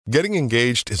Getting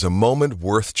engaged is a moment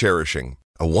worth cherishing.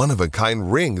 A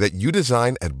one-of-a-kind ring that you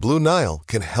design at Blue Nile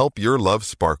can help your love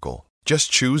sparkle.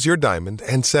 Just choose your diamond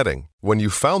and setting. When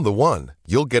you've found the one,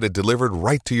 you'll get it delivered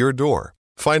right to your door.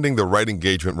 Finding the right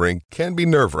engagement ring can be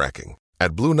nerve-wracking.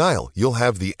 At Blue Nile, you'll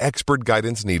have the expert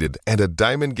guidance needed and a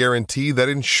diamond guarantee that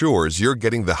ensures you're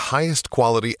getting the highest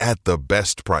quality at the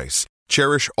best price.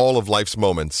 Cherish all of life's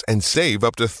moments and save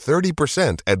up to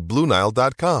 30% at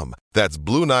BlueNile.com. That's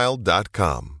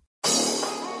BlueNile.com.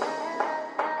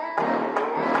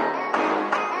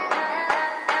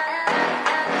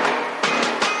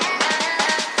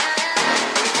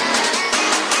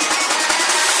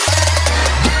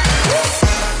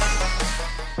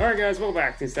 Alright guys, welcome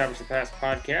back to the Establish the Pass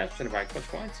podcast, presented by Clutch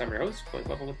Points. I'm your host, Blake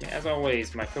Level, with me as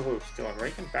always, my co-host Dylan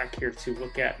Reagan, back here to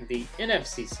look at the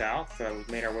NFC South. We've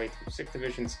made our way through 6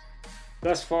 divisions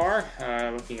thus far,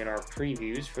 looking at our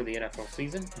previews for the NFL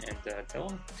season, and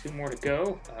Dylan, 2 more to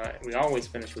go. We always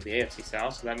finish with the AFC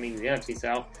South, so that means the NFC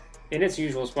South, in its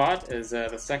usual spot, is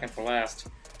the second to last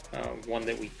one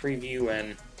that we preview,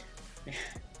 and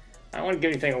I don't want to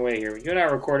give anything away here. You and I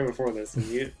were recording before this, and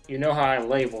you know how I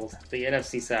labeled the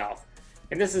NFC South.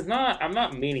 And this is not, I'm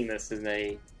not meaning this in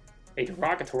a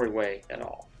derogatory way at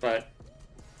all. But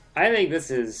I think this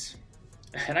is,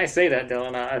 and I say that,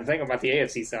 Dylan, I'm thinking about the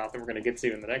AFC South that we're going to get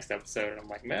to in the next episode. And I'm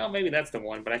like, well, maybe that's the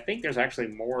one. But I think there's actually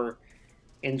more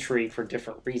intrigue for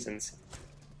different reasons.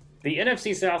 The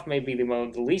NFC South may be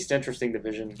the least interesting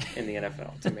division in the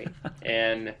NFL to me.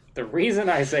 And the reason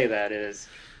I say that is,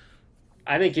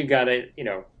 I think you've got it,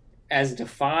 as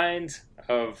defined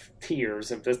of tiers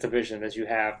of this division as you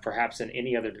have perhaps in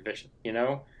any other division,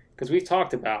 Because we've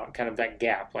talked about kind of that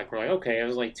gap. Like, we're like, okay,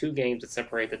 there's like 2 games that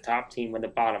separate the top team and the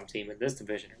bottom team in this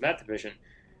division or that division.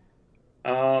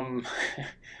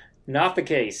 Not the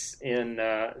case in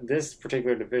this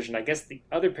particular division. I guess the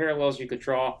other parallels you could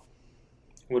draw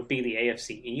would be the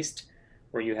AFC East,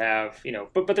 where you have,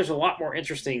 but there's a lot more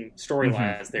interesting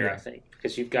storylines there, yeah. I think,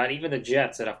 because you've got even the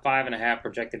Jets at a 5.5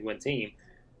 projected win team.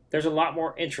 There's a lot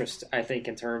more interest, I think,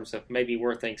 in terms of maybe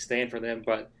where things stand for them.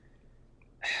 But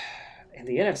in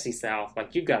the NFC South,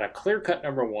 like, you've got a clear-cut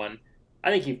number 1.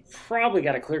 I think you've probably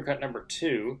got a clear-cut number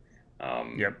 2.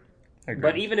 Yep. I agree.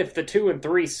 But even if the 2 and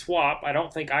 3 swap, I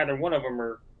don't think either one of them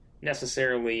are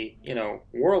necessarily,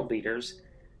 world beaters.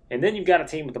 And then you've got a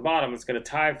team at the bottom that's going to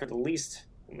tie for the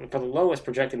lowest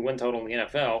projected win total in the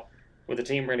NFL, with the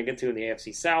team we're going to get to in the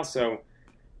AFC South. So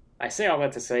I say all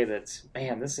that to say that,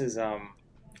 man, this is, there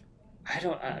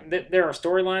are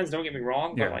storylines, don't get me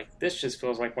wrong, but like, this just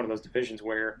feels like one of those divisions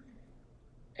where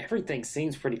everything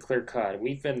seems pretty clear-cut.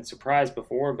 We've been surprised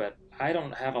before, but I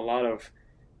don't have a lot of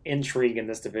intrigue in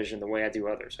this division the way I do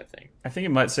others, I think. I think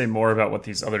it might say more about what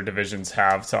these other divisions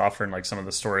have to offer and like some of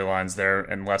the storylines there,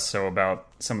 and less so about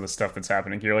some of the stuff that's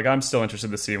happening here. Like, I'm still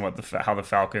interested to see how the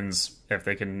Falcons, if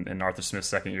they can, in Arthur Smith's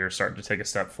second year, start to take a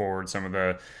step forward.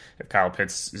 If Kyle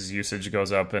Pitts' usage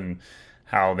goes up, and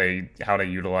how they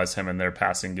utilize him in their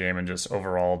passing game, and just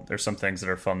overall, there's some things that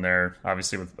are fun there.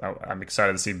 Obviously, I'm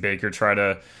excited to see Baker try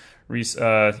to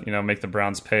make the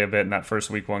Browns pay a bit in that first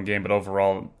week 1 game, but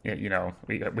overall,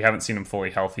 we haven't seen him fully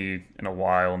healthy in a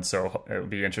while, and so it would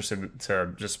be interesting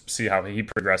to just see how he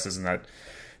progresses in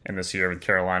this year with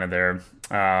Carolina there.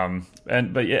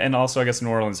 And also I guess New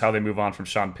Orleans, how they move on from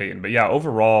Sean Payton. But yeah,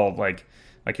 overall, like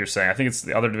you're saying, I think it's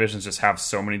the other divisions just have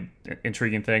so many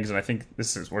intriguing things, and I think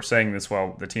we're saying this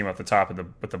while the team at the top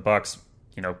with the Bucks,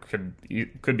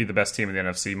 could be the best team in the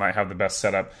NFC, might have the best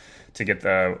setup to get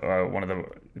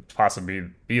possibly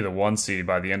be the 1 seed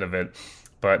by the end of it.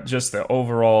 But just the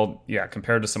overall,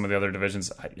 compared to some of the other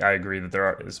divisions, I agree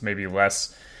that is maybe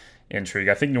less intrigue.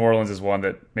 I think New Orleans is one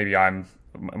that maybe I'm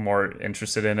more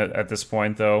interested in at this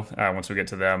point, though. Once we get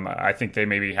to them, I think they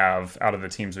maybe have, out of the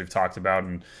teams we've talked about,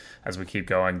 and as we keep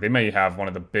going, they may have one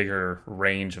of the bigger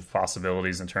range of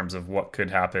possibilities in terms of what could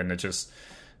happen. It just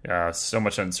so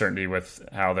much uncertainty with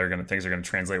how things are going to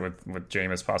translate with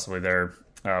Jameis possibly there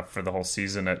for the whole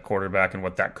season at quarterback, and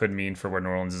what that could mean for where New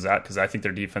Orleans is at, because I think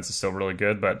their defense is still really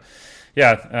good. But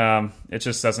it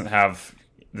just doesn't have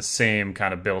the same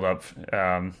kind of build up.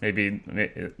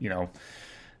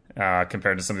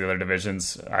 Compared to some of the other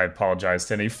divisions. I apologize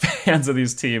to any fans of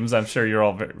these teams. I'm sure you're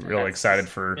all really excited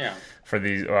for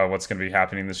these what's going to be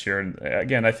happening this year. And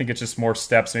again, I think it's just more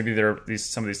steps. Maybe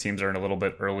some of these teams are in a little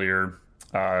bit earlier.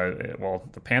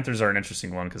 The Panthers are an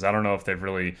interesting one, because I don't know if they've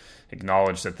really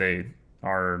acknowledged that they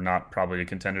are not probably a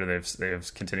contender.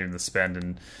 They've continued to spend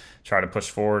and try to push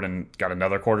forward, and got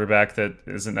another quarterback that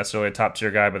isn't necessarily a top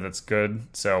tier guy, but that's good.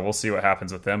 So we'll see what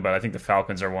happens with them. But I think the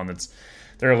Falcons are one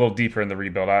they're a little deeper in the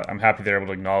rebuild. I'm happy they're able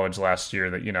to acknowledge last year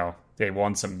that, they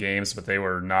won some games, but they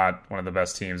were not one of the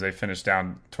best teams. They finished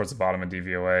down towards the bottom of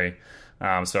DVOA.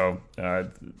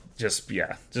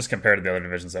 Just compared to the other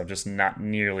divisions, though, just not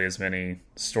nearly as many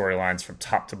storylines from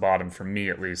top to bottom, for me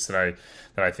at least, that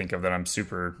I think of that I'm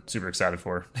super super excited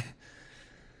for.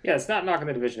 Yeah, it's not knocking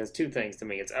the division. It's two things to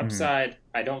me. It's upside.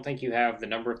 Mm-hmm. I don't think you have the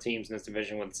number of teams in this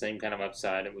division with the same kind of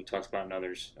upside that we talked about in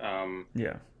others.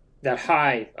 That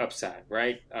high upside,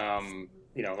 right?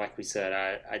 Like we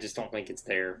said, I just don't think it's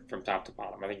there from top to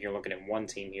bottom. I think you're looking at one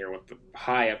team here with the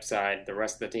high upside. The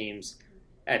rest of the teams,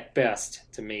 at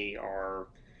best, to me, are,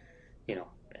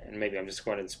 and maybe I'm just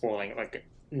going and spoiling it, like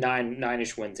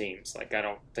nine-ish win teams. Like, I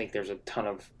don't think there's a ton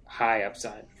of high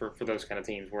upside for those kind of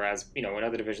teams. Whereas, in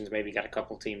other divisions, maybe got a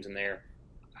couple teams in there.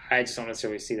 I just don't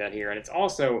necessarily see that here. And it's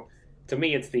also, to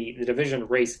me, it's the division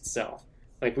race itself.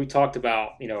 Like we talked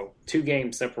about, 2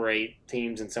 games separate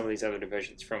teams in some of these other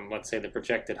divisions from, let's say, the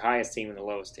projected highest team and the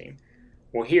lowest team.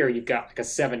 Well, here you've got like a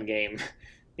 7-game,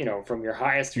 from your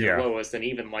highest to your lowest, and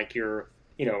even like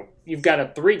you've got a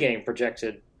 3-game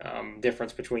projected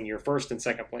difference between your first and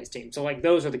second place team. So like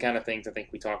those are the kind of things I think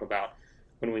we talk about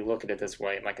when we look at it this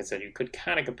way. And like I said, you could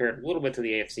kind of compare it a little bit to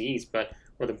the AFC East,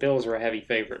 where the Bills are a heavy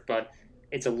favorite, but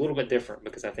it's a little bit different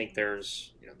because I think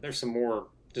there's some more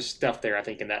just stuff there. I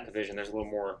think in that division there's a little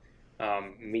more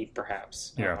meat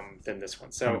perhaps than this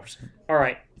one. So 100%. All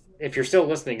right, if you're still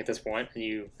listening at this point and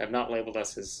you have not labeled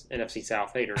us as NFC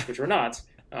South haters, which we're not,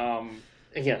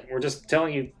 again, we're just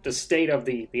telling you the state of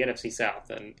the NFC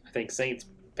South. And I think Saints,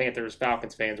 Panthers,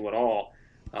 Falcons fans would all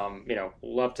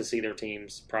love to see their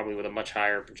teams probably with a much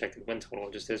higher projected win total.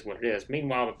 It just is what it is.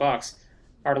 Meanwhile, the Bucs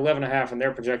are at 11.5 in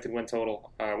their projected win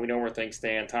total. We know where things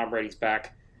stand. Tom Brady's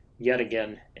back yet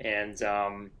again, and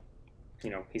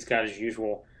he's got his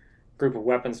usual group of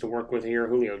weapons to work with here.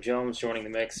 Julio Jones joining the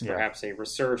mix, perhaps a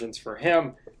resurgence for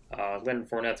him. Leonard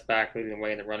Fournette's back, leading the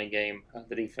way in the running game.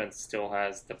 The defense still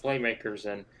has the playmakers,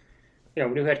 and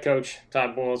new head coach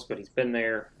Todd Bowles, but he's been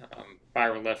there.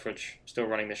 Byron Leftwich still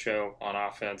running the show on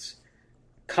offense.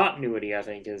 Continuity, I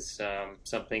think, is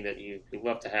something that you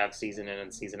love to have season in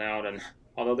and season out. And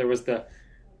although there was the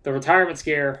retirement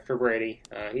scare for Brady,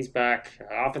 he's back.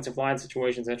 Offensive line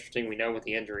situation is interesting. We know with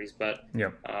the injuries, but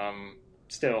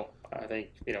still, I think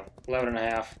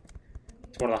 11.5.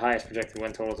 It's one of the highest projected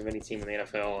win totals of any team in the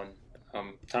NFL,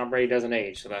 and Tom Brady doesn't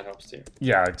age, so that helps too.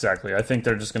 Yeah, exactly. I think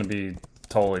they're just going to be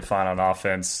totally fine on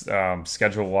offense.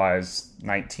 Schedule-wise,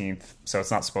 19th, so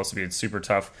it's not supposed to be a super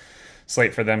tough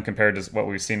slate for them compared to what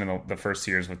we've seen in the first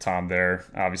years with Tom there.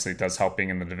 Obviously, it does help being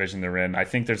in the division they're in. I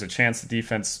think there's a chance the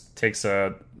defense takes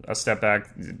a step back,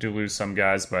 do lose some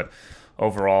guys, but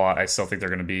overall, I still think they're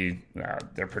going to be,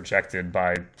 they're projected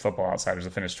by Football Outsiders to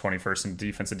finish 21st in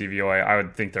defensive DVOA. I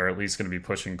would think they're at least going to be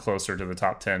pushing closer to the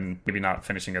top 10, maybe not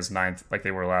finishing as 9th like they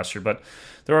were last year. But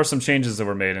there are some changes that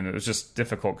were made, and it was just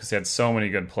difficult because they had so many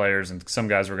good players, and some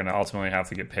guys were going to ultimately have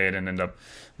to get paid and end up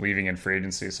leaving in free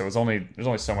agency. So there's only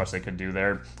so much they could do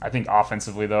there. I think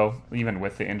offensively, though, even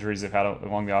with the injuries they've had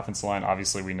along the offensive line,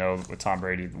 obviously we know with Tom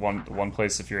Brady, one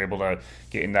place if you're able to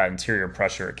get in that interior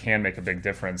pressure, it can make a big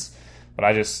difference. But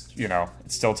I just,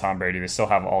 it's still Tom Brady. They still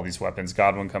have all these weapons.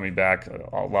 Godwin coming back,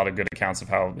 a lot of good accounts of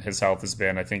how his health has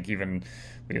been. I think even,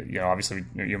 obviously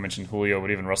you mentioned Julio,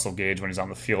 but even Russell Gage when he's on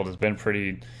the field has been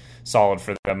pretty solid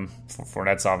for them.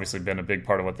 Fournette's obviously been a big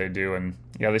part of what they do. And,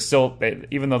 they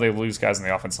even though they lose guys in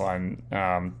the offensive line,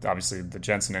 obviously the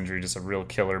Jensen injury just a real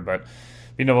killer. But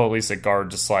at least at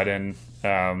guard to slide in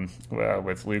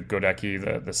with Luke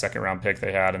Godecki, the second-round pick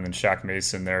they had, and then Shaq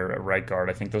Mason there at right guard.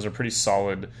 I think those are pretty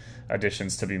solid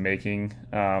additions to be making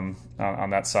on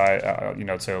that side,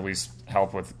 to at least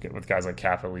help with guys like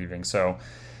Kappa leaving. So,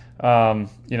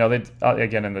 they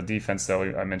again in the defense though,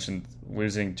 I mentioned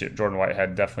losing Jordan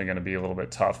Whitehead definitely going to be a little bit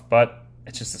tough, but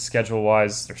it's just the schedule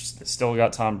wise, they still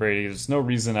got Tom Brady. There's no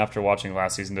reason after watching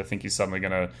last season to think he's suddenly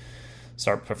going to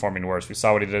start performing worse. We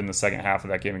saw what he did in the second half of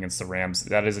that game against the Rams.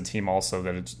 That is a team also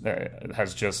that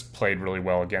has just played really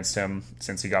well against him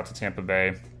since he got to Tampa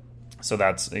Bay. So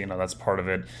that's part of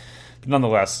it. But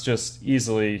nonetheless, just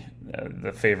easily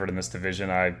the favorite in this division.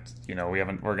 We're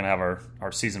going to have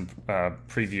our season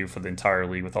preview for the entire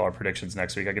league with all our predictions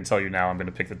next week. I can tell you now I'm going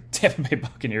to pick the Tampa Bay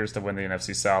Buccaneers to win the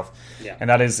NFC South. Yeah.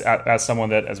 And that is, as someone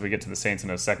that, as we get to the Saints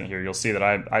in a second here, you'll see that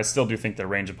I still do think the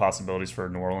range of possibilities for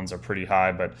New Orleans are pretty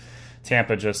high, but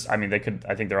Tampa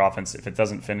I think their offense, if it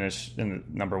doesn't finish in the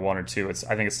number 1 or 2, I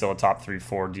think it's still a top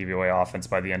 3-4 DVOA offense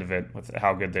by the end of it with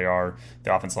how good they are,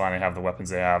 the offensive line they have, the weapons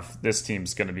they have. This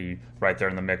team's going to be right there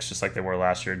in the mix, just like they were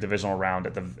last year. Divisional round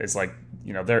is like,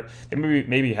 they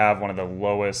maybe have one of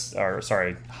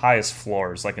the highest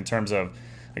floors, like in terms of,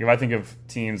 like if I think of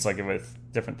teams like with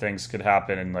different things could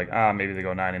happen, and like maybe they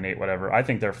go 9-8, whatever. I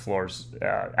think their floor's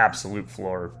absolute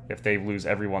floor, if they lose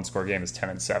every one score game, is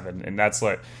 10-7, and that's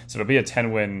like, so it'll be a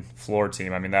 10-win floor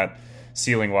team. I mean, that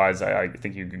ceiling wise, I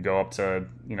think you could go up to,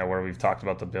 where we've talked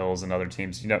about the Bills and other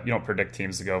teams. You don't predict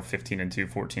teams to go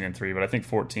 15-2, 14-3, but I think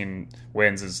 14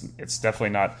 wins it's definitely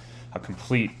not a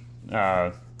complete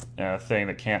thing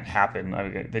that can't happen. I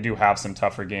mean, they do have some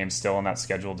tougher games still on that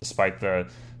schedule, despite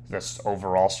this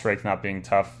overall strength not being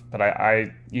tough. But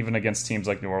I even against teams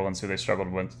like New Orleans, who they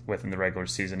struggled with in the regular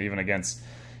season, even against,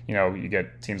 you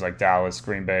get teams like Dallas,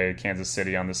 Green Bay, Kansas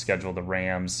City on the schedule, the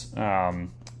Rams,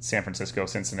 San Francisco,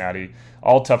 Cincinnati,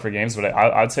 all tougher games, but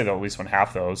I'd say they'll at least win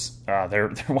half those. They're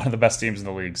one of the best teams in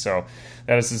the league. So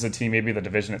that is a team, maybe the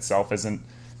division itself isn't,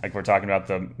 like we're talking about,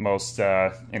 the most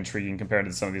intriguing compared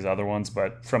to some of these other ones,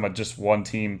 but from a just one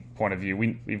team point of view,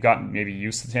 we've gotten maybe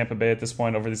used to Tampa Bay at this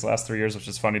point over these last 3 years, which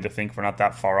is funny to think we're not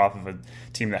that far off of a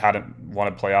team that hadn't won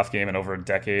a playoff game in over a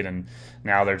decade, and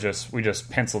now we just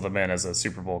penciled them in as a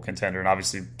Super Bowl contender. And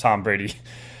obviously Tom Brady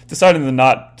deciding to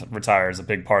not retire is a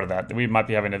big part of that. We might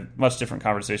be having a much different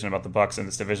conversation about the Bucs in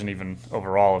this division even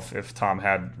overall if Tom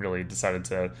had really decided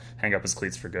to hang up his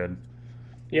cleats for good.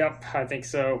 Yep, I think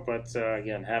so. But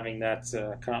again, having that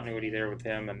continuity there with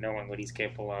him and knowing what he's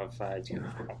capable of, I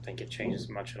don't think it changes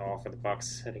much at all for the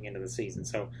Bucs heading into the season.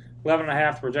 So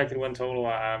 11.5 projected win total.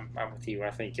 I'm with you.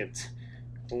 I think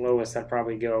the lowest I'd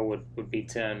probably go would be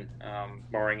 10,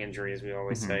 barring injury, as we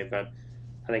always say. But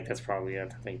I think that's probably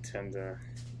it. I think 10 to,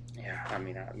 I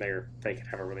mean, they could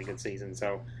have a really good season.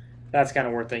 So that's kind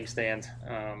of where things stand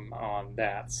on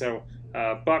that. So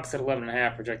Bucs at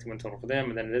 11.5 projected win total for them,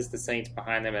 and then it is the Saints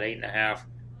behind them at 8.5.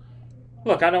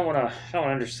 Look, I don't want to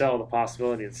undersell the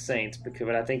possibility of the Saints,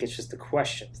 but I think it's just the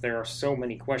questions. There are so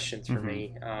many questions for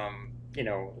me.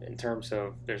 In terms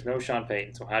of there's no Sean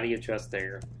Payton, so how do you adjust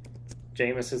there?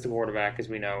 Jameis is the quarterback, as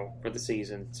we know, for the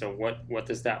season. So what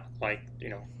does that look like?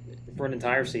 For an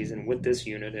entire season with this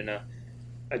unit in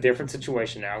a different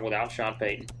situation now without Sean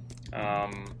Payton.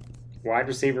 Wide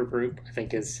receiver group, I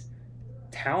think, is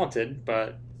talented,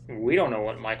 but we don't know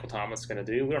what Michael Thomas is going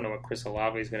to do. We don't know what Chris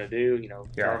Olave is going to do.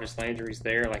 Jarvis Landry's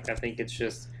there. Like, I think it's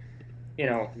just,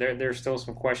 there's still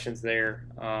some questions there.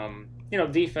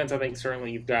 Defense, I think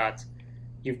certainly you've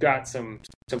got some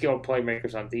skilled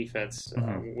playmakers on defense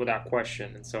without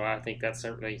question, and so I think that's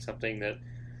certainly something that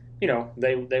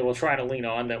they will try to lean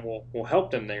on that will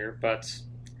help them there. But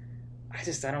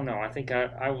I don't know. I think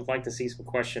I would like to see some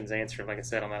questions answered, like I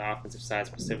said, on that offensive side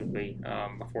specifically,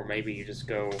 before maybe you just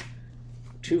go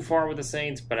too far with the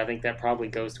Saints. But I think that probably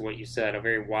goes to what you said, a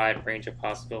very wide range of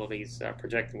possibilities.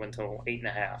 Projected win total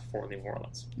 8.5 for New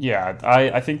Orleans. Yeah,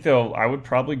 I think I would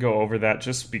probably go over that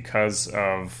just because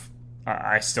of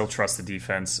I still trust the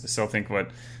defense. I still think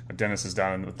what Dennis has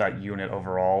done with that unit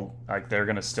overall, like, they're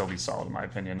going to still be solid in my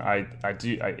opinion.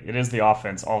 It is the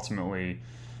offense ultimately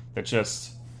that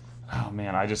just. Oh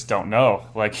man, I just don't know.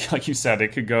 Like you said, it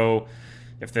could go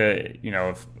if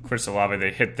Chris Olave,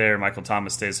 they hit there, Michael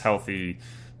Thomas stays healthy,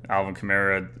 Alvin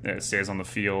Kamara stays on the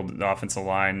field, the offensive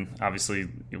line, obviously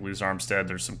you lose Armstead.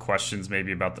 There's some questions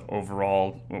maybe about the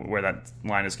overall where that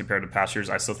line is compared to past years.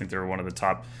 I still think they're one of the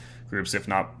top groups, if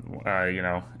not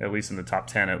at least in the top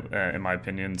 10 in my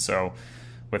opinion. So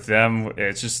with them,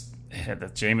 it's just the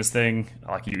Jameis thing,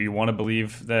 like you want to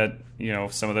believe that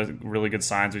some of the really good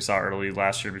signs we saw early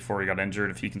last year before he got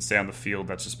injured, if he can stay on the field,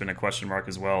 that's just been a question mark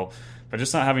as well. But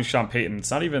just not having Sean Payton,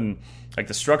 it's not even like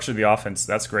the structure of the offense.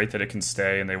 That's great that it can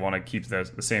stay and they want to keep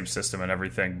the same system and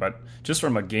everything. But just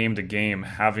from a game to game,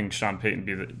 having Sean Payton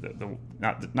be the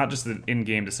not just the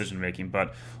in-game decision making,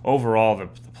 but overall the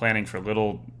planning for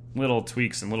little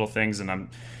tweaks and little things. And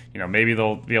maybe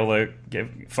they'll be able to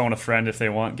phone a friend if they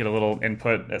want, get a little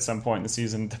input at some point in the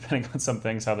season, depending on some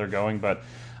things, how they're going. But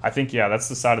I think, that's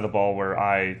the side of the ball where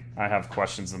I have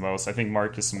questions the most. I think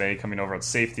Marcus May coming over at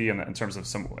safety, and in terms of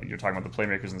you're talking about the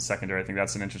playmakers in the secondary, I think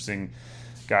that's an interesting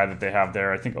guy that they have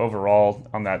there. I think overall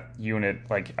on that unit,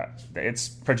 like, it's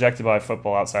projected by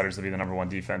Football Outsiders to be the number one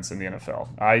defense in the NFL.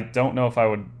 I don't know if I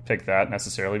would pick that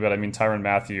necessarily, but I mean, Tyrann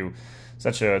Mathieu,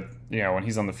 such a, when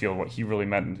he's on the field, what he really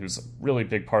meant, and who's a really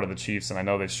big part of the Chiefs, and I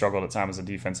know they've struggled at times as a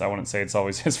defense. I wouldn't say it's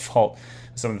always his fault,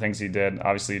 some of the things he did.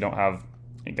 Obviously, you don't have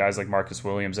guys like Marcus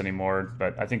Williams anymore,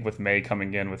 but I think with May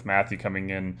coming in, with Matthew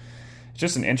coming in, it's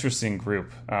just an interesting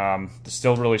group. They're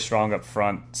still really strong up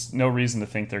front. No reason to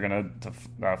think they're going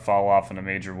to fall off in a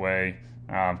major way.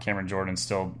 Cameron Jordan's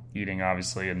still eating,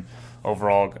 obviously, and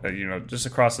overall, just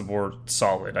across the board,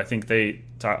 solid. I think I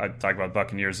talk about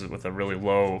Buccaneers with a really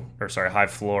high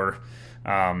floor.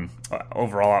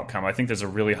 overall outcome. I think there's a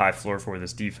really high floor for where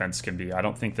this defense can be. I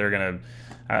don't think they're going to.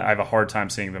 I have a hard time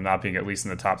seeing them not being at least in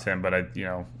the top 10. But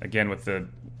again, with the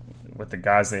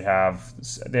guys they have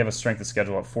a strength of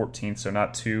schedule at 14th, so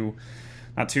not too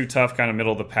tough, kind of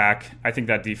middle of the pack. I think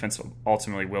that defense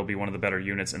ultimately will be one of the better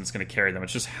units, and it's going to carry them.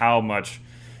 It's just how much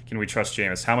can we trust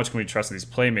Jameis? How much can we trust these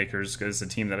playmakers? Because it's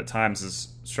a team that at times has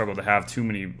struggled to have too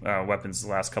many weapons the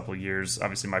last couple of years.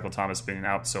 Obviously, Michael Thomas being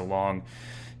out so long,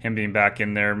 him being back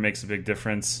in there makes a big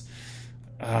difference.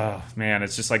 Oh, man,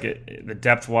 it's just like the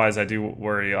depth-wise, I do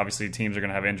worry. Obviously, teams are going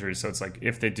to have injuries, so it's like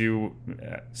if they do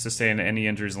sustain any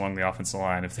injuries along the offensive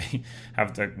line, if they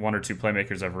have like one or two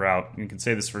playmakers ever out, you can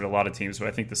say this for a lot of teams, but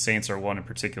I think the Saints are one in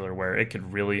particular where it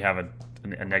could really have a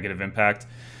negative impact.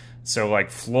 So, like,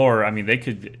 floor, I mean, they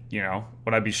could,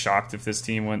 would I be shocked if this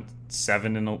team went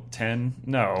 7-10?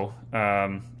 No.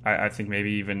 I think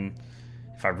maybe even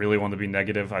if I really want to be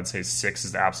negative, I'd say 6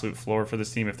 is the absolute floor for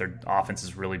this team if their offense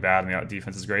is really bad and the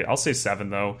defense is great. I'll say 7,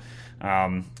 though.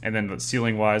 And then the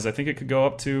ceiling-wise, I think it could go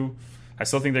up to – I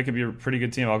still think they could be a pretty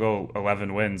good team. I'll go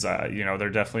 11 wins. They're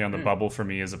definitely on the bubble for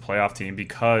me as a playoff team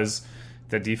because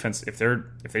the defense, if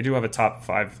they do have a top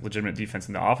 5 legitimate defense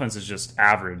and the offense is just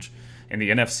average – in the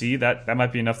NFC, that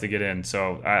might be enough to get in.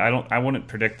 So I wouldn't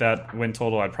predict that win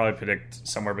total. I'd probably predict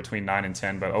somewhere between 9 and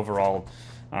 10. But overall,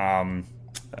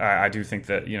 I do think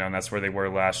that and that's where they were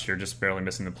last year, just barely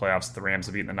missing the playoffs. If the Rams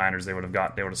had beaten the Niners, they would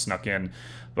have snuck in.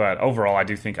 But overall, I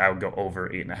do think I would go over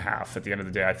 8.5. At the end of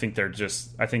the day, I think their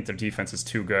defense is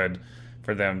too good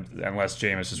for them unless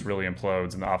Jameis just really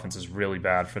implodes and the offense is really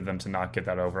bad for them to not get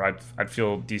that over. I'd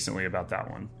feel decently about that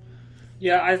one.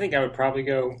 Yeah, I think I would probably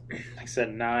go. Like I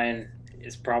said, 9.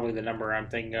 Is probably the number I'm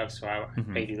thinking of, so I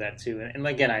may do that too. And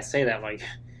again, I say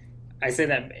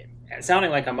that sounding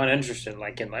like I'm uninterested,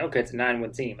 okay, it's a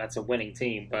 9-win team, that's a winning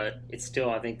team, but it's still,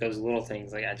 I think those little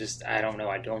things, I don't know,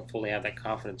 I don't fully have that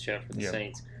confidence yet for the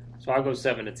Saints. So I'll go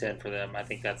 7-10 for them. I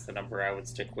think that's the number I would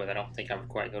stick with. I don't think I would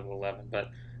quite go to 11,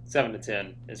 but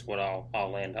 7-10 is what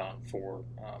I'll land on for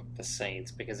the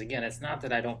Saints, because again, it's not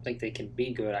that I don't think they can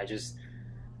be good.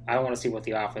 I want to see what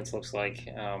the offense looks like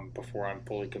before I'm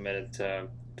fully committed to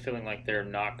feeling like they're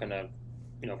not going to,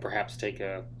 perhaps take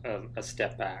a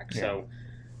step back. Yeah. So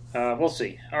we'll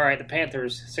see. All right, the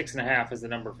Panthers, 6.5 is the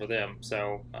number for them.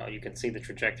 So you can see the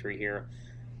trajectory here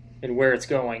and where it's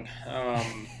going.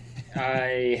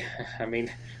 I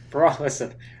mean, for all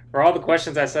the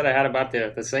questions I said I had about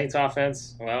the Saints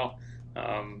offense, well,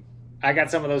 I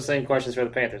got some of those same questions for the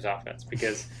Panthers offense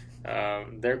because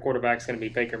their quarterback's going to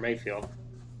be Baker Mayfield.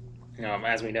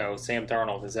 As we know, Sam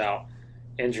Darnold is out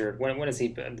injured. When is he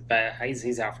back?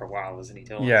 He's out for a while, isn't he?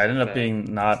 Yeah, it ended up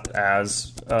being not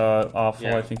as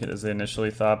awful, I think, as they initially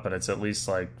thought, but it's at least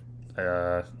like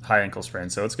a high ankle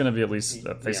sprain. So it's going to be at least,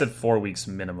 they said 4 weeks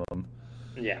minimum.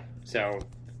 Yeah, so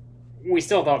we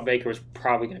still thought Baker was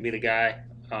probably going to be the guy,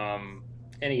 and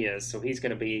he is. So he's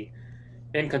going to be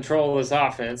in control of this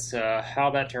offense.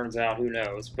 How that turns out, who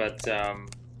knows? But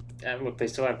look, they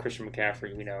still have Christian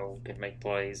McCaffrey, can make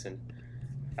plays, and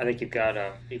I think you've got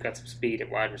some speed at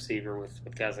wide receiver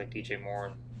with guys like DJ Moore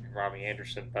and Robbie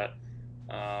Anderson. But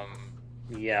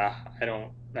yeah, I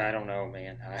don't know,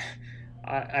 man.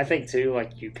 I think too,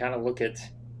 like you kind of look at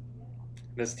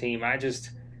this team.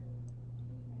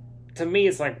 To me,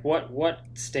 it's like what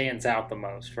stands out the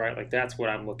most, right? Like that's what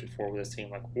I'm looking for with this team.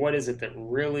 Like what is it that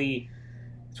really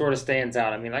sort of stands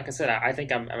out? I mean, like I said, I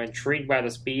think I'm intrigued by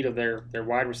the speed of their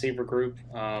wide receiver group.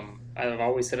 I've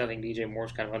always said I think DJ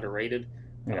Moore's kind of underrated.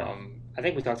 Yeah. I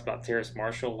think we talked about Terrace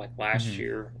Marshall like last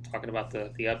year, talking about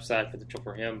the upside potential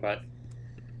for him. But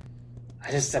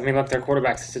look, their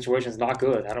quarterback situation is not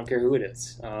good. I don't care who it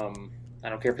is. I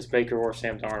don't care if it's Baker or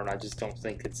Sam Darnold. I just don't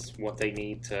think it's what they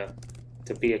need to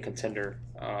be a contender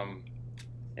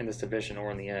in this division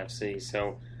or in the NFC.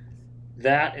 So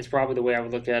that is probably the way I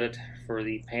would look at it for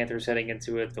the Panthers heading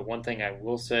into it. The one thing I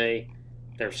will say,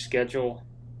 their schedule,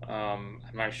 I'm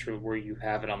not sure where you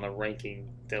have it on the ranking,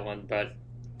 Dylan, but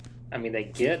I mean, they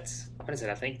get, I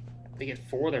think they get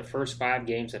 4 of their first 5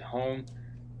 games at home,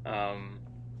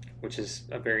 which is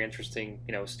a very interesting,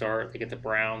 start. They get the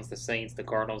Browns, the Saints, the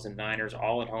Cardinals, and Niners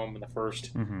all at home in the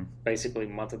first basically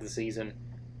month of the season.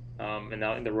 And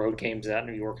now in the road games at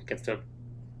New York against a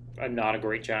not a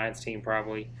great Giants team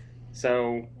probably.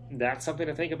 So that's something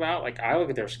to think about. Like I look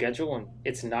at their schedule and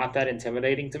it's not that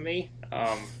intimidating to me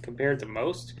compared to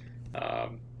most.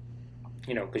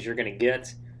 Because you're going to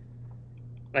get,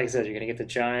 like I said, you're going to get the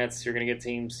Giants, you're going to get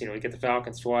teams, you get the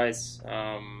Falcons twice.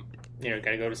 Got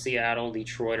to go to Seattle,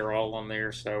 Detroit are all on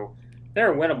there. So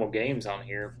there are winnable games on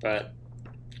here, but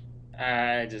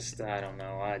I don't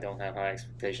know. I don't have high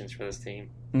expectations for this team.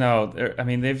 No, I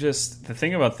mean, they've just, the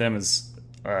thing about them is,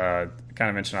 kind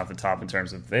of mentioned off the top in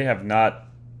terms of they have not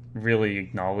really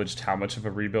acknowledged how much of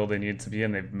a rebuild they need to be,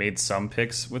 and they've made some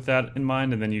picks with that in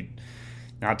mind. And then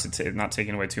not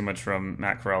taking away too much from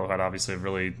Matt Corral, who had obviously a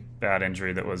really bad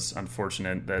injury that was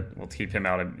unfortunate that will keep him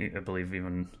out, I believe,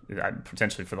 even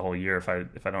potentially for the whole year if I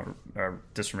don't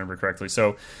disremember correctly.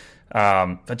 So,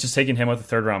 but just taking him with a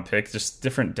third round pick, just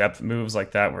different depth moves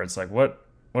like that, where it's like, what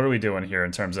are we doing here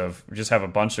in terms of we just have a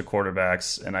bunch of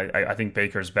quarterbacks, and I think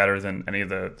Baker's better than any of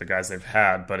the guys they've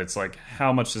had, but it's like,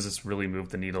 how much does this really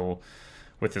move the needle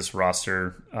with this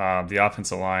roster? The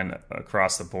offensive line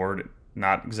across the board,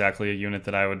 not exactly a unit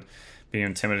that I would be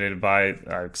intimidated by.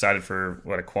 Excited for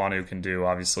what Ekwonu can do,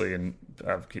 obviously, and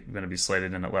I'm going to be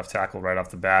slated in at left tackle right off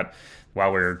the bat.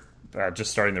 While we're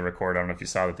just starting to record, I don't know if you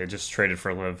saw that they just traded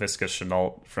for Laviska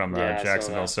Shenault from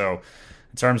Jacksonville. So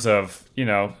in terms of,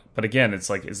 but again, it's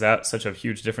like, is that such a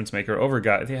huge difference maker over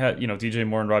guys? They had, DJ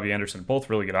Moore and Robbie Anderson, both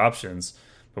really good options,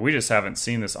 but we just haven't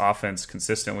seen this offense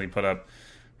consistently put up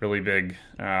really big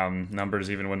numbers,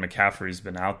 even when McCaffrey's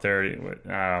been out there.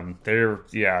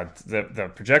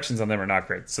 The projections on them are not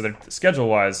great. So they're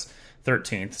schedule-wise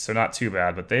 13th, so not too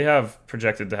bad, but they have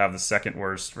projected to have the second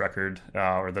worst record,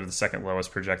 or they're the second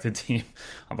lowest projected team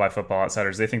by Football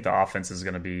Outsiders. They think the offense is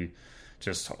going to be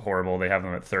just horrible. They have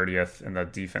them at 30th and the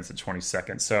defense at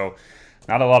 22nd. So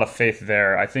not a lot of faith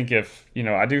there. I think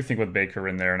I do think with Baker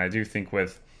in there, and I do think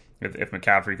if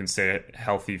McCaffrey can stay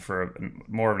healthy for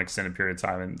more of an extended period of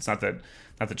time, and it's not that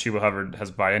Chuba Hubbard has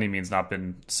by any means not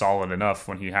been solid enough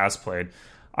when he has played.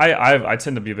 I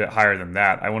tend to be a bit higher than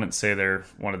that. I wouldn't say they're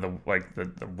one of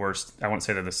the worst. I wouldn't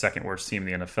say they're the second worst team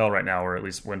in the NFL right now, or at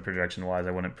least win projection wise.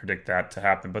 I wouldn't predict that to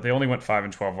happen. But they only went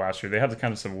 5-12 last year. They had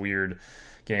kind of some weird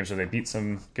games where they beat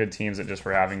some good teams that just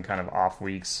were having kind of off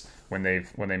weeks when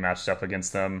they matched up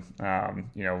against them.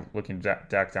 Looking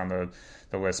back down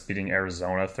the list, beating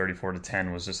Arizona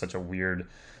 34-10 was just such a weird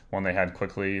one they had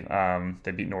quickly.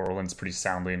 They beat New Orleans pretty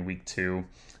soundly in week 2.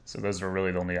 So those were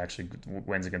really the only actually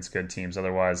wins against good teams.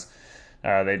 Otherwise,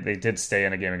 they did stay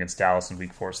in a game against Dallas in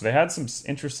week 4. So they had some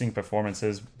interesting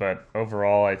performances, but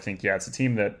overall, I think, it's a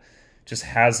team that just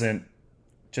hasn't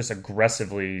just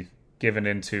aggressively given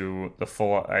into the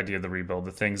full idea of the rebuild.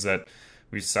 The things that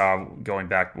we saw going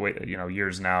back,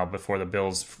 years now before the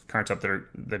Bills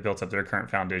they built up their current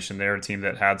foundation. They're a team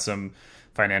that had some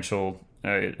financial,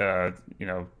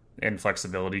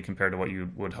 inflexibility compared to what you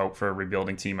would hope for a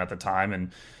rebuilding team at the time.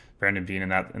 And Brandon Beane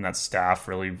and that staff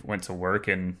really went to work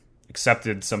and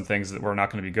accepted some things that were not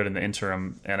going to be good in the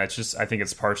interim. And I think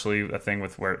it's partially a thing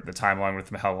with where the timeline with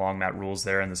how long Matt Rule's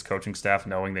there and this coaching staff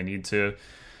knowing they need to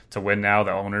win now,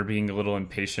 the owner being a little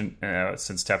impatient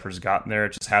since Tepper's gotten there.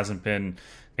 It just hasn't been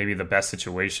maybe the best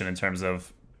situation in terms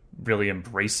of really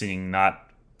embracing not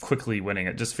quickly winning.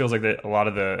 It just feels like that a lot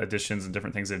of the additions and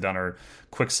different things they've done are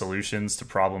quick solutions to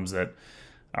problems that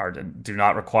do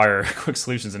not require quick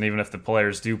solutions. And even if the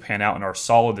players do pan out and are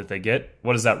solid that they get,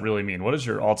 what does that really mean? What is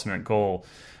your ultimate goal?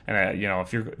 And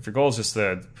if your goal is just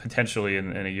to potentially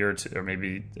in a year or two, or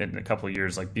maybe in a couple of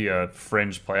years, like be a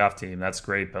fringe playoff team, that's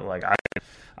great. But like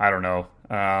I don't know.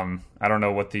 I don't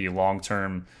know what the long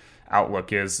term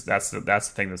outlook is. That's the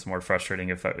thing that's more frustrating.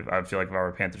 If I feel like if I were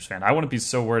a Panthers fan, I wouldn't be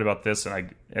so worried about this.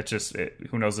 And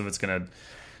who knows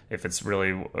if it's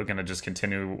really gonna just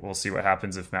continue. We'll see what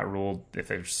happens if Matt Rule, if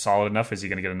they're solid enough, is he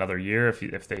gonna get another year?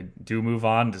 If they do move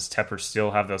on, does Tepper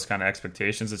still have those kind of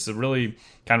expectations? It's a really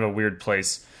kind of a weird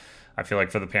place, I feel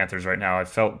like, for the Panthers right now. I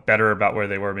felt better about where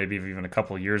they were maybe even a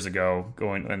couple of years ago,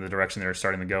 going in the direction they were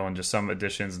starting to go, and just some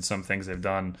additions and some things they've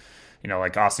done.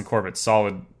 Like Austin Corbett,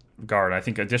 solid guard. I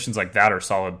think additions like that are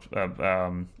solid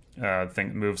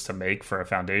moves to make for a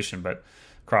foundation, but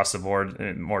across the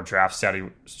board, more draft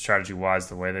strategy wise,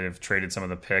 the way they've traded some of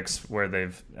the picks, where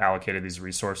they've allocated these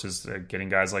resources to getting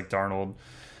guys like Darnold.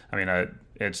 I mean,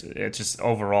 it's just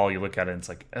overall you look at it and it's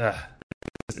like,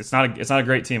 it's not a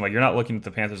great team. Like, you're not looking at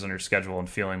the Panthers on your schedule and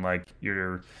feeling like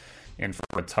you're in for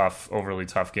a overly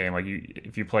tough game. Like,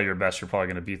 if you play your best, you're probably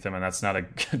going to beat them, and that's not a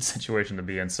good situation to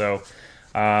be in. So,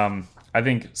 I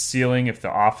think ceiling, if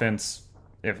the offense,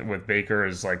 with Baker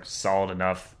is like solid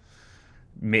enough,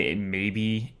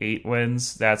 maybe 8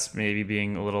 wins. That's maybe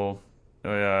being a little,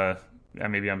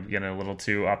 maybe I'm getting a little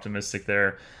too optimistic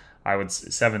there. I would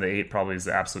 7 to 8 probably is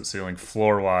the absolute ceiling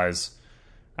floor wise.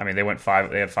 I mean, they had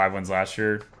 5 wins last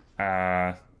year.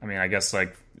 I mean, I guess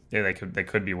they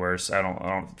could be worse. I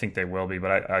don't think they will be,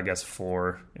 but I guess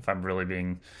 4 if I'm really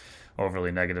being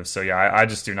overly negative. So yeah, I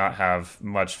just do not have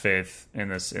much faith in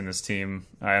this team.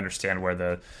 I understand where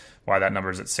the why that number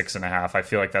is at 6.5. I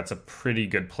feel like that's a pretty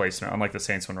good placement. Unlike the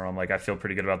Saints one where I'm like, I feel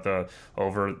pretty good about the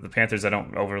over. The Panthers, I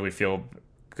don't overly feel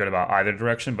good about either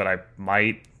direction, but I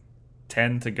might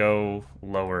tend to go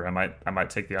lower. I might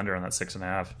take the under on that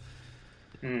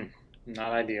 6.5.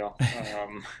 Not ideal.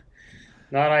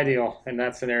 Not ideal in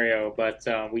that scenario, but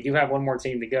we do have one more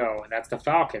team to go, and that's the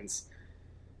Falcons.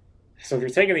 So if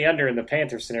you're taking the under in the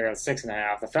Panthers scenario,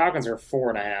 6.5. The Falcons are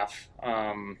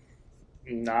 4.5.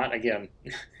 Not again.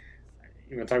 You're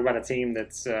going to talk about a team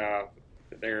that's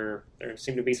there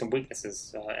seem to be some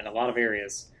weaknesses in a lot of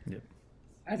areas. Yep.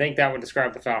 I think that would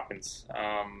describe the Falcons.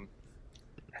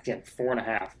 Again,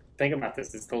 4.5. Think about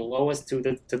this. It's the lowest to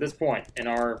this point in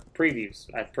our previews.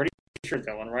 I'm pretty sure,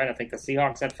 Dylan, right? I think the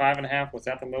Seahawks had 5.5. Was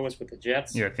that the lowest with the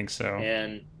Jets? Yeah, I think so.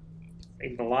 And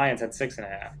even the Lions had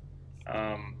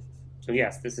 6.5. So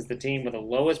yes, this is the team with the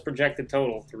lowest projected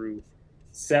total through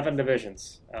 7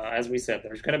 divisions. As we said,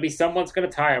 there's going to be someone's going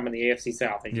to tie them in the AFC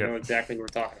South, and you know exactly who we're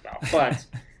talking about. But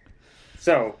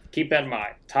so keep that in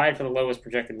mind. Tied for the lowest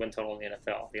projected win total in the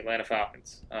NFL, the Atlanta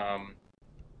Falcons. I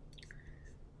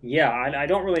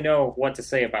don't really know what to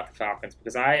say about the Falcons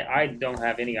because I don't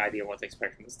have any idea what to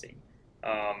expect from this team.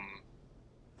 I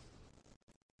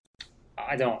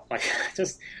don't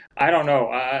I don't know.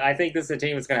 I think this is a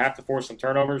team that's going to have to force some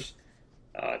turnovers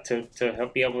to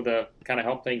help be able to kind of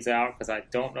help things out because I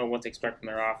don't know what to expect from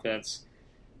their offense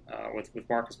with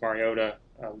Marcus Mariota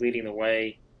leading the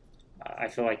way. I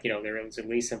feel like there is at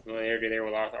least some familiarity there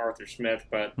with Arthur Smith,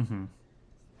 but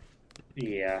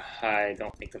yeah, I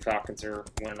don't think the Falcons are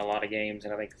winning a lot of games,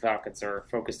 and I think the Falcons are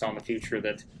focused on the future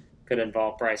that could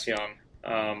involve Bryce Young.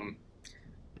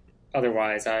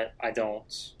 Otherwise, I don't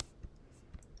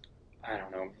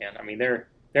know, man. I mean, their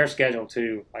schedule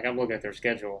too. Like I'm looking at their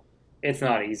schedule, it's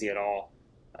not easy at all.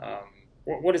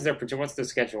 What's the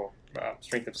schedule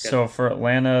strength of schedule? So for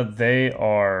Atlanta, they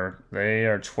are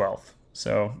 12th.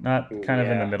 So not in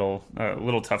the middle, a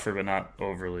little tougher, but not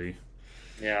overly.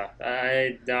 Yeah,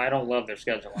 I don't love their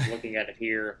schedule. I'm looking at it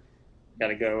here. Got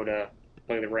to go to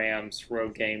play the Rams,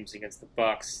 road games against the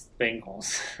Bucks,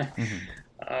 Bengals.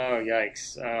 Oh,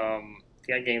 yikes.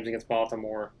 Got games against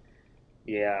Baltimore.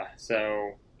 Yeah,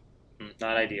 so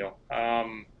not ideal.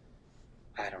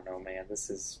 I don't know, man.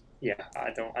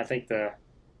 I think the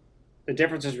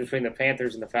differences between the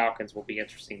Panthers and the Falcons will be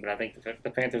interesting, but I think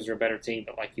the Panthers are a better team.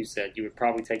 But like you said, you would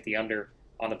probably take the under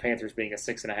on the Panthers being a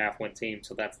 6.5 win team,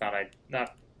 so that's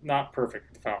not perfect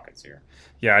for the Falcons here.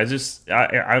 Yeah,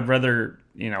 I'd rather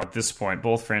at this point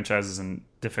both franchises in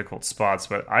difficult spots,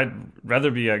 but I'd rather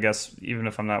be, I guess, even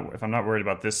if I'm not worried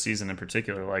about this season in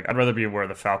particular, like I'd rather be where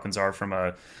the Falcons are from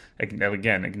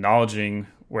again acknowledging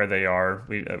where they are.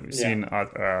 We've seen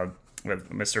with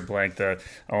Mr. Blank, the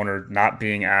owner, not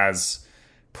being as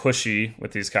pushy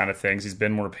with these kind of things. He's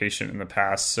been more patient in the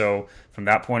past. So from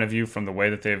that point of view, from the way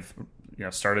that they've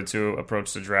started to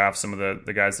approach the draft, some of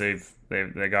the guys they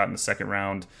got in the second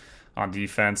round on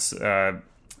defense. We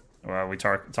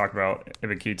talked about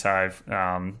Ibn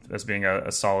Kitai as being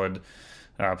a solid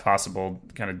possible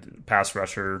kind of pass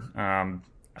rusher.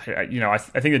 I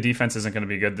think the defense isn't going to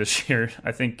be good this year.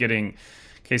 I think getting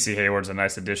Casey Hayward's a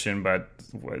nice addition, but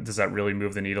does that really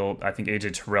move the needle? I think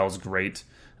AJ Terrell's great,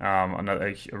 a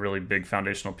really big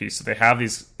foundational piece. So they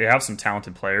have some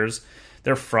talented players.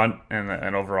 Their front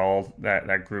and overall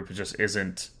that group just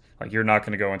isn't, like, you're not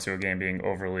going to go into a game being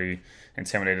overly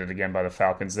intimidated again by the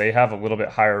Falcons. They have a little bit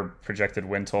higher projected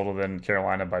win total than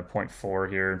Carolina by 0.4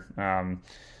 here,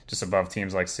 just above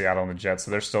teams like Seattle and the Jets.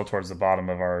 So they're still towards the bottom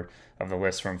of the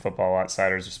list from Football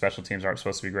Outsiders. Their special teams aren't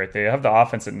supposed to be great. They have the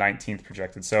offense at 19th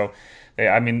projected. So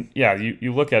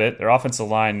you look at it, their offensive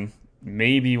line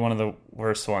may be one of the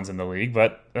worst ones in the league,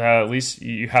 but at least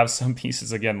you have some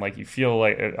pieces again. Like, you feel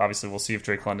like, obviously we'll see if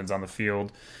Drake London's on the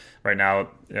field. Right now,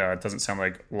 it doesn't sound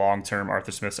like long-term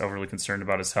Arthur Smith's overly concerned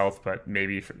about his health, but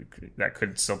maybe that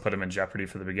could still put him in jeopardy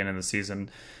for the beginning of the season.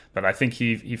 But I think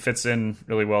he fits in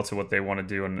really well to what they want to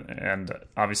do, and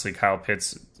obviously Kyle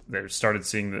Pitts, they started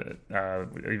seeing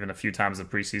even a few times in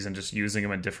the preseason, just using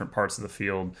him in different parts of the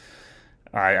field.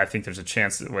 I think there's a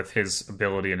chance that with his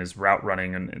ability and his route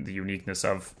running and the uniqueness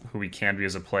of who he can be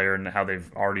as a player and how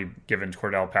they've already given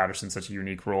Cordell Patterson such a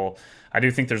unique role, I do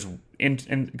think there's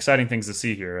exciting things to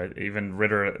see here. Even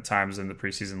Ritter at times in the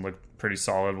preseason looked pretty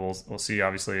solid. We'll see,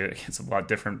 obviously, it's a lot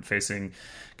different facing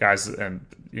guys and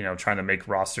trying to make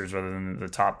rosters rather than the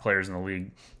top players in the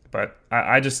league. But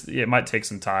it might take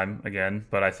some time again,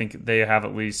 but I think they have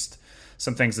at least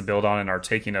some things to build on and are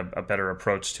taking a better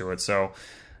approach to it. So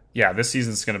yeah, this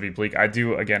season's going to be bleak. I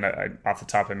do, again, off the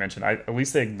top I mentioned, at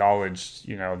least they acknowledged,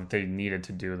 that they needed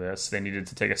to do this. They needed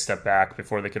to take a step back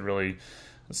before they could really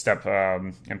step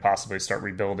and possibly start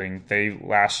rebuilding. They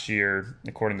last year,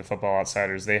 according to Football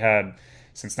Outsiders, they had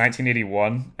since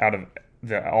 1981 out of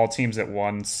all teams that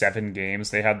won 7 games,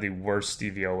 they had the worst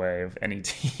DVOA of any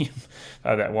team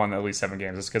that won at least 7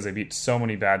 games. It's because they beat so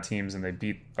many bad teams and they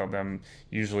beat them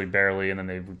usually barely, and then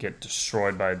they would get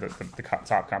destroyed by the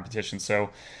top competition.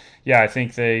 So, yeah, I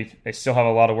think they still have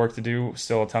a lot of work to do,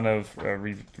 still a ton of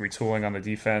retooling on the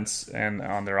defense and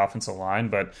on their offensive line,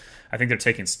 but I think they're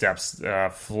taking steps.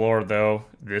 Floor, though,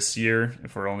 this year,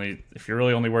 if you're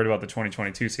really only worried about the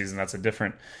 2022 season, that's a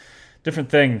different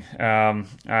thing.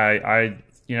 I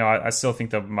still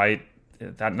think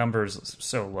that number is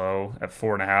so low at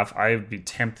 4.5. I'd be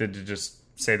tempted to just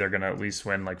say they're going to at least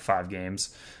win like 5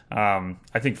 games. I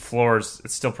think floors,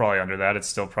 it's still probably under that. It's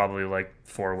still probably like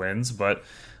 4 wins, but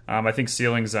I think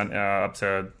ceiling's up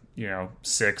to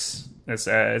 6.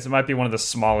 It might be one of the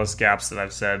smallest gaps that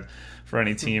I've said for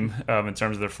any team in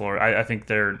terms of their floor. I think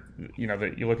they're,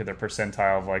 that you look at their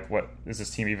percentile of like, what does this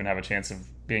team even have a chance of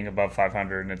being above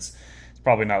 500? And it's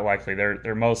probably not likely.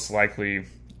 Their most likely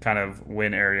kind of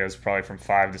win area is probably from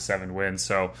 5 to 7 wins.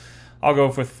 So I'll go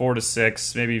with 4 to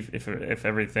 6. Maybe if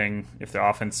the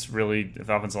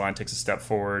offensive line takes a step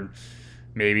forward,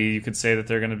 maybe you could say that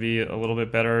they're going to be a little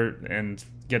bit better and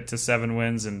get to 7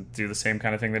 wins and do the same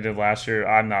kind of thing they did last year.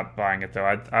 I'm not buying it, though.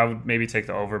 I would maybe take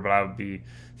the over, but I would be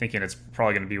thinking it's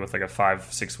probably going to be with like a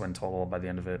 5-6 win total by the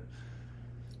end of it.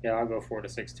 Yeah, I'll go 4 to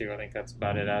 6 too. I think that's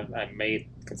about it. I may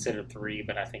consider 3,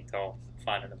 but I think they'll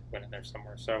find another win in there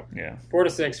somewhere. So yeah, 4 to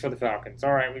 6 for the Falcons.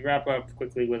 All right, we wrap up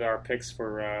quickly with our picks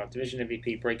for division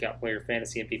MVP, breakout player,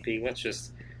 fantasy MVP. Let's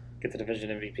just get the division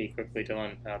MVP quickly,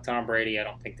 Dylan. Tom Brady. I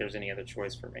don't think there's any other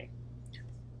choice for me.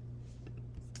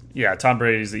 Yeah, Tom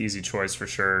Brady's the easy choice for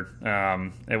sure.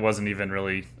 It wasn't even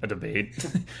really a debate.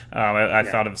 I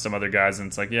thought of some other guys, and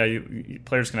it's like, yeah,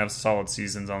 players can have solid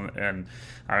seasons and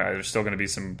there's still going to be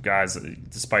some guys,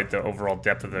 despite the overall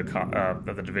depth of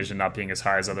the division not being as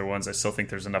high as other ones. I still think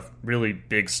there's enough really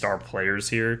big star players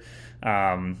here.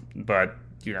 But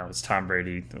it's Tom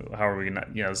Brady. How are we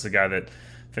going to? It's the guy that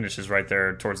finishes right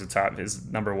there towards the top. His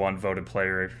number 1 voted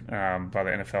player by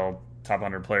the NFL top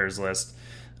 100 players list.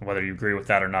 Whether you agree with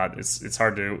that or not, it's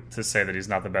hard to say that he's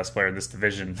not the best player in this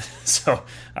division. So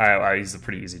he's a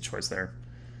pretty easy choice there.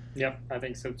 Yep, I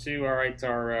think so too. All right,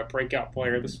 our breakout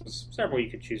player. This was several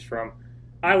you could choose from.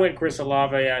 I went Chris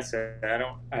Olave. I said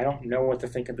I don't know what to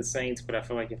think of the Saints, but I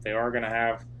feel like if they are going to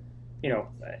have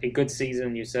a good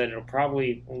season, you said it'll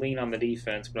probably lean on the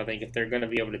defense. But I think if they're going to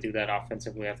be able to do that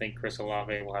offensively, I think Chris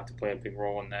Olave will have to play a big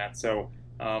role in that. So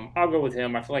I'll go with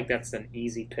him. I feel like that's an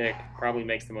easy pick. Probably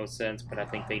makes the most sense, but I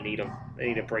think they need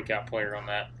a breakout player in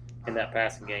that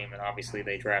passing game, and obviously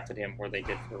they drafted him where they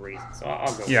did for a reason. So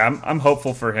I'll go. Yeah, I'm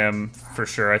hopeful for him for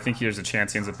sure. I think there's a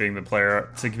chance he ends up being the player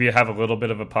to have a little bit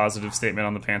of a positive statement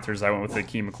on the Panthers. I went with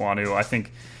Akeem Ekwonu. I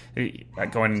think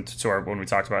going into when we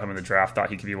talked about him in the draft, thought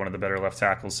he could be one of the better left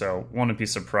tackles. So wouldn't be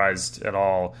surprised at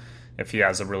all if he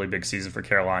has a really big season for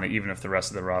Carolina, even if the rest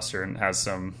of the roster has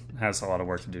a lot of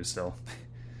work to do still.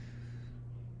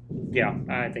 Yeah,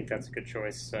 I think that's a good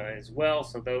choice as well.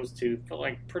 So those two feel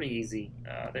like pretty easy.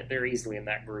 They're easily in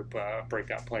that group,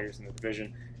 breakout players in the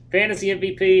division. Fantasy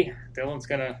MVP, Dylan's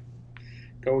going to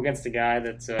go against a guy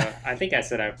that I think I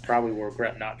said I probably will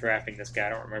regret not drafting this guy. I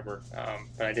don't remember,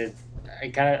 but I did.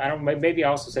 Maybe I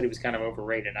also said he was kind of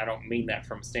overrated. I don't mean that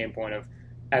from a standpoint of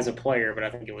as a player, but I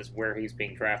think it was where he's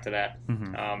being drafted at.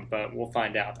 Mm-hmm. But we'll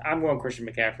find out. I'm going Christian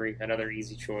McCaffrey, another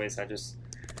easy choice.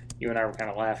 You and I were kind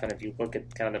of laughing. If you look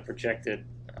at kind of the projected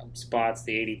spots,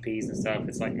 the ADPs and stuff,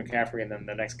 it's like McCaffrey, and then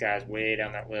the next guy is way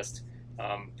down that list.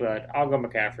 But I'll go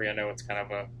McCaffrey. I know it's kind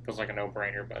of feels like a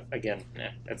no-brainer, but again,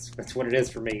 it's what it is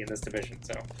for me in this division.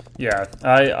 So yeah,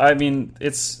 I mean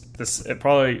it's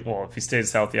if he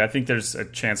stays healthy, I think there's a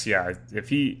chance. Yeah,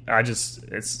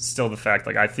 it's still the fact.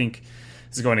 Like I think.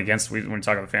 This is going against when we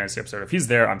talk about the fantasy episode. If he's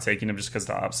there, I'm taking him just because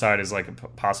the upside is like a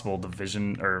possible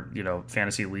division or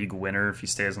fantasy league winner if he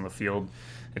stays on the field.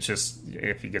 It's just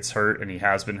if he gets hurt, and he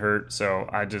has been hurt. So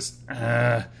I just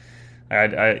I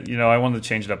wanted to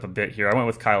change it up a bit here. I went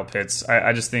with Kyle Pitts.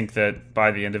 I just think that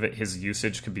by the end of it, his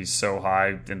usage could be so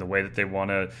high in the way that they want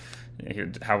to,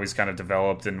 how he's kind of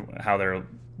developed and how they're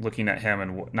looking at him,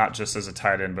 and not just as a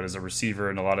tight end but as a receiver,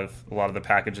 and a lot of the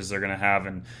packages they're going to have.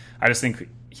 And I just think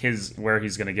where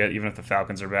he's going to get, even if the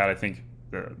Falcons are bad, I think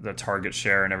the target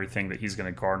share and everything that he's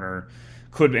going to garner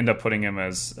could end up putting him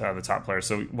as the top player.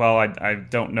 So while I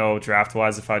don't know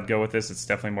draft-wise if I'd go with this, it's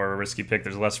definitely more of a risky pick.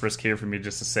 There's less risk here for me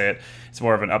just to say it. It's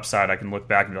more of an upside. I can look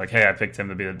back and be like, hey, I picked him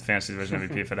to be the fantasy division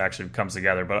MVP if it actually comes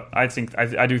together. But I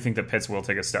do think that Pitts will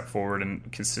take a step forward, and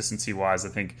consistency-wise, I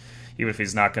think even if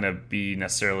he's not going to be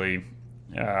necessarily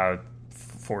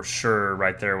for sure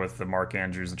right there with the Mark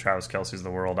Andrews and Travis Kelce's of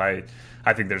the world, I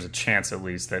think there's a chance at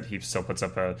least that he still puts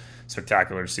up a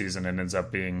spectacular season and ends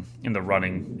up being in the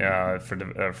running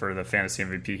for the fantasy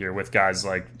MVP here with guys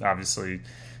like obviously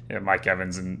Mike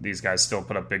Evans and these guys still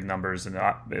put up big numbers. And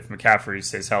if McCaffrey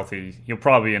stays healthy, he'll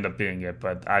probably end up being it.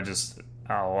 But I'd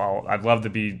love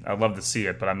to see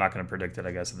it, but I'm not going to predict it,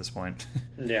 I guess, at this point.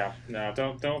 Yeah, no,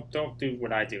 don't do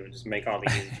what I do and just make all the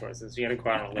easy choices. You got to go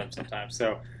out on a limb sometimes.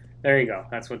 So there you go.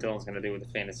 That's what Dylan's going to do with the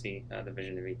fantasy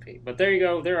division MVP. But there you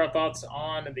go. There are our thoughts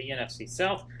on the NFC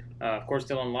South. Of course,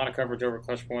 Dylan, a lot of coverage over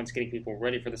Clutch Points, getting people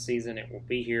ready for the season. It will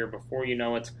be here before you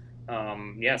know it.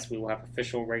 Yes, we will have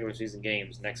official regular season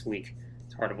games next week.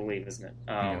 It's hard to believe, isn't it?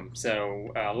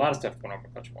 So a lot of stuff going on for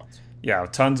Clutch Points. Yeah,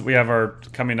 tons. We have our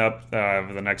coming up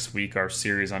over the next week, our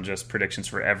series on just predictions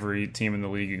for every team in the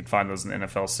league. You can find those in the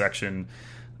NFL section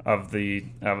of the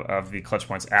Clutch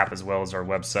Points app as well as our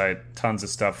website. Tons of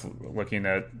stuff looking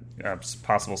at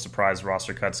possible surprise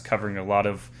roster cuts, covering a lot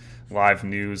of live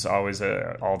news always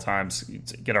at all times.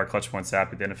 Get our Clutch Points app,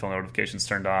 get the NFL notifications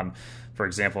turned on. For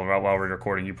example, while we're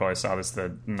recording, you probably saw this,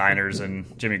 the Niners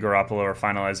and Jimmy Garoppolo are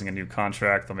finalizing a new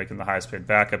contract. They'll make him the highest paid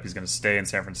backup. He's going to stay in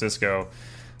San Francisco,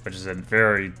 which is a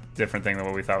very different thing than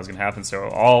what we thought was going to happen. So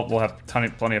we'll have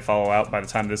plenty of follow-out by the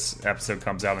time this episode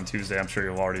comes out on Tuesday. I'm sure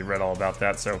you've already read all about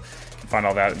that. So you can find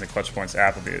all that in the Clutch Points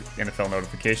app with the NFL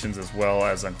notifications as well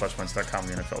as on clutchpoints.com,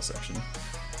 the NFL section.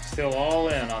 Still all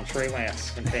in on Trey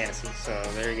Lance in fantasy. So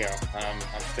there you go. I'm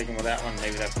sticking with that one.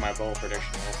 Maybe that's my bold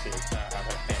prediction. We'll see how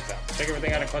that pans out. Check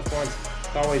everything out at Clutch Points.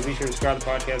 As always, be sure to subscribe to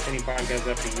the podcast. Any podcast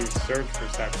app you use, search for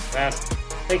Cypress Pass.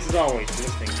 Thanks as always for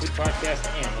listening to the podcast,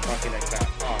 and we'll talk to you next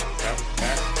time on